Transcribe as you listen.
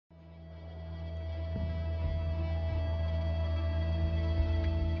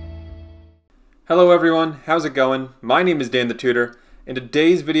Hello everyone, how's it going? My name is Dan the Tutor. In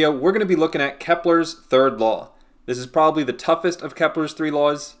today's video, we're going to be looking at Kepler's third law. This is probably the toughest of Kepler's three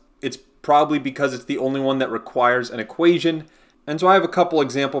laws. It's probably because it's the only one that requires an equation. And so I have a couple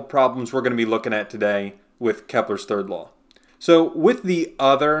example problems we're going to be looking at today with Kepler's third law. So with the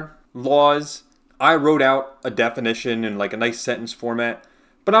other laws, I wrote out a definition in like a nice sentence format,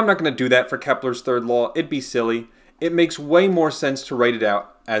 but I'm not going to do that for Kepler's third law. It'd be silly. It makes way more sense to write it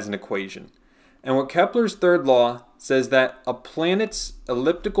out as an equation. And what Kepler's third law says that a planet's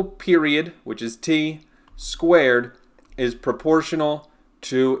elliptical period, which is t squared, is proportional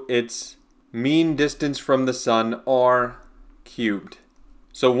to its mean distance from the sun, r cubed.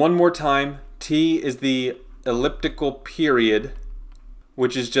 So one more time, t is the elliptical period,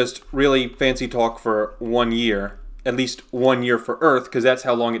 which is just really fancy talk for 1 year, at least 1 year for Earth, because that's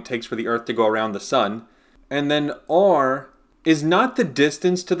how long it takes for the Earth to go around the sun. And then r is not the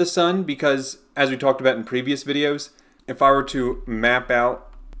distance to the sun, because as we talked about in previous videos, if I were to map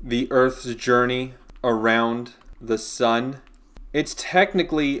out the Earth's journey around the sun, it's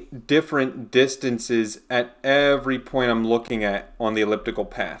technically different distances at every point I'm looking at on the elliptical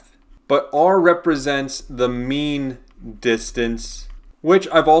path. But r represents the mean distance, which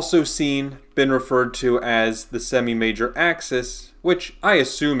I've also seen been referred to as the semi-major axis, which I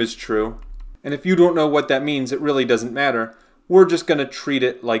assume is true. And if you don't know what that means, it really doesn't matter. We're just going to treat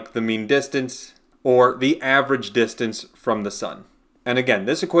it like the mean distance, or the average distance from the sun. And again,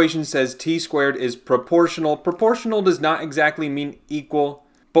 this equation says t squared is proportional. Proportional does not exactly mean equal,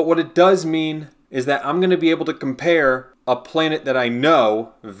 but what it does mean is that I'm going to be able to compare a planet that I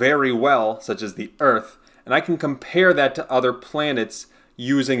know very well, such as the Earth, and I can compare that to other planets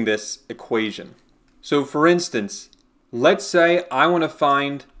using this equation. So for instance, let's say I want to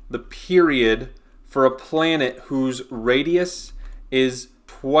find the period for a planet whose radius is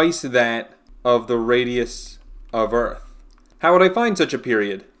twice that of the radius of Earth. How would I find such a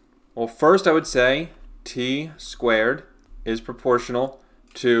period? Well, first I would say t squared is proportional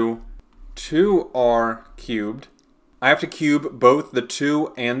to 2r cubed. I have to cube both the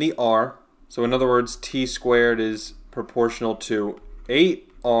 2 and the r. So in other words, t squared is proportional to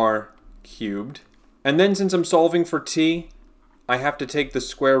 8r cubed. And then since I'm solving for t, I have to take the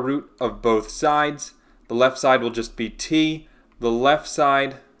square root of both sides. The left side will just be t. The left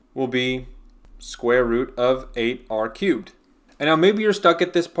side will be square root of 8r cubed. And now maybe you're stuck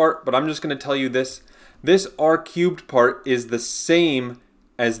at this part, but I'm just going to tell you this. This r cubed part is the same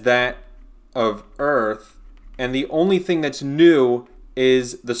as that of Earth, and the only thing that's new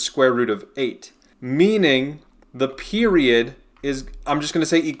is the square root of 8. Meaning the period is, I'm just going to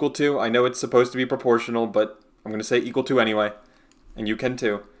say equal to. I know it's supposed to be proportional, but I'm going to say equal to anyway. And you can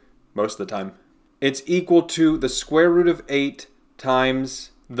too, most of the time. It's equal to the square root of 8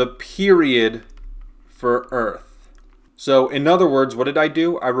 times the period for Earth. So in other words, what did I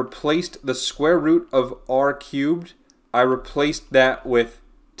do? I replaced the square root of r cubed. I replaced that with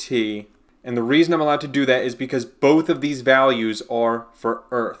t. And the reason I'm allowed to do that is because both of these values are for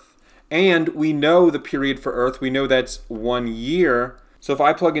Earth. And we know the period for Earth. We know that's 1 year. So if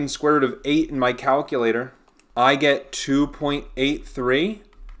I plug in square root of 8 in my calculator, I get 2.83.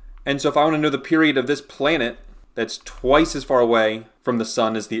 And so if I want to know the period of this planet that's twice as far away from the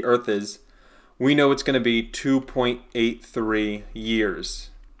sun as the Earth is, we know it's going to be 2.83 years.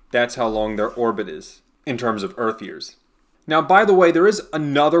 That's how long their orbit is in terms of Earth years. Now, by the way, there is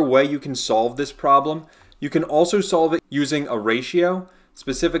another way you can solve this problem. You can also solve it using a ratio,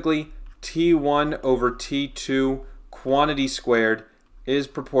 specifically t1 over t2 quantity squared is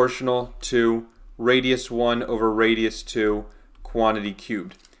proportional to radius 1 over radius 2 quantity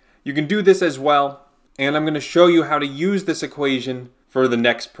cubed. You can do this as well, and I'm going to show you how to use this equation for the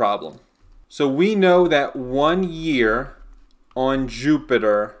next problem. So we know that 1 year on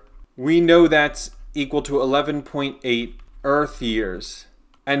Jupiter, we know that's equal to 11.8 Earth years.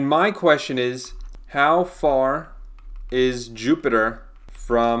 And my question is, how far is Jupiter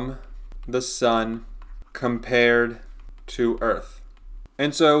from the sun compared to Earth?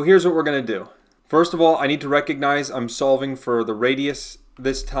 And so here's what we're going to do. First of all, I need to recognize I'm solving for the radius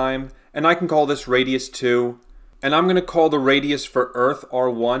this time, and I can call this radius 2, and I'm going to call the radius for Earth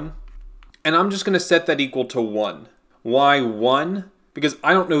r1, and I'm just going to set that equal to 1. Why 1? Because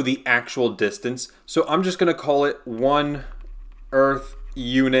I don't know the actual distance, so I'm just going to call it 1 Earth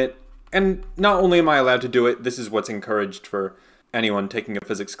unit, and not only am I allowed to do it, this is what's encouraged for anyone taking a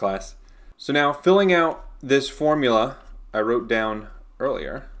physics class. So now, filling out this formula I wrote down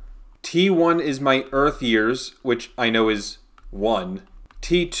earlier, T1 is my Earth years, which I know is 1.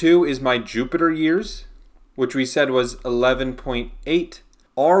 T2 is my Jupiter years, which we said was 11.8.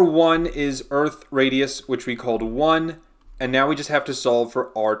 R1 is Earth radius, which we called 1, and now we just have to solve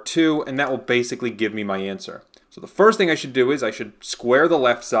for R2, and that will basically give me my answer. So the first thing I should do is I should square the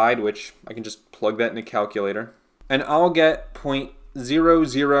left side, which I can just plug that in a calculator, and I'll get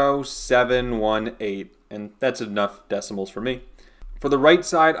 0.00718, and that's enough decimals for me. For the right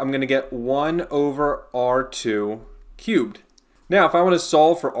side, I'm going to get 1 over R2 cubed. Now, if I want to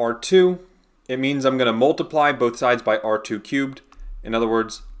solve for R2, it means I'm going to multiply both sides by R2 cubed. In other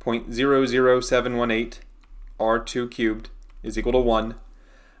words, 0.00718 R2 cubed is equal to 1.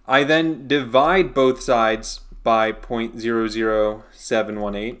 I then divide both sides by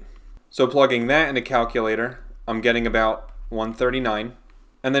 0.00718. So plugging that in a calculator, I'm getting about 139.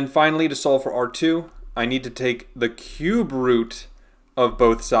 And then finally, to solve for R2, I need to take the cube root of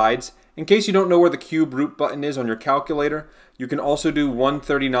both sides. In case you don't know where the cube root button is on your calculator, you can also do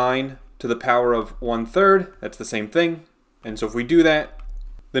 139 to the power of 1/3. That's the same thing. And so if we do that,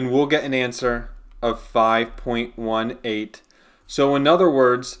 then we'll get an answer of 5.18. So in other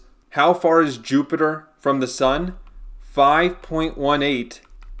words, how far is Jupiter from the sun? 5.18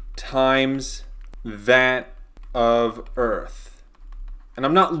 times that of Earth. And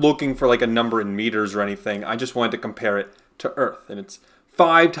I'm not looking for like a number in meters or anything. I just wanted to compare it to Earth, and it's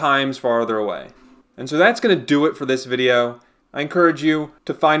 5 times farther away. And so that's going to do it for this video. I encourage you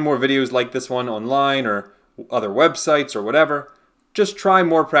to find more videos like this one online or other websites or whatever. Just try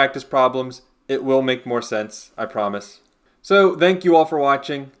more practice problems. It will make more sense, I promise. So thank you all for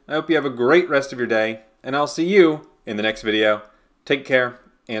watching. I hope you have a great rest of your day, and I'll see you in the next video. Take care,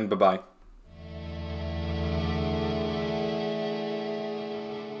 and bye-bye.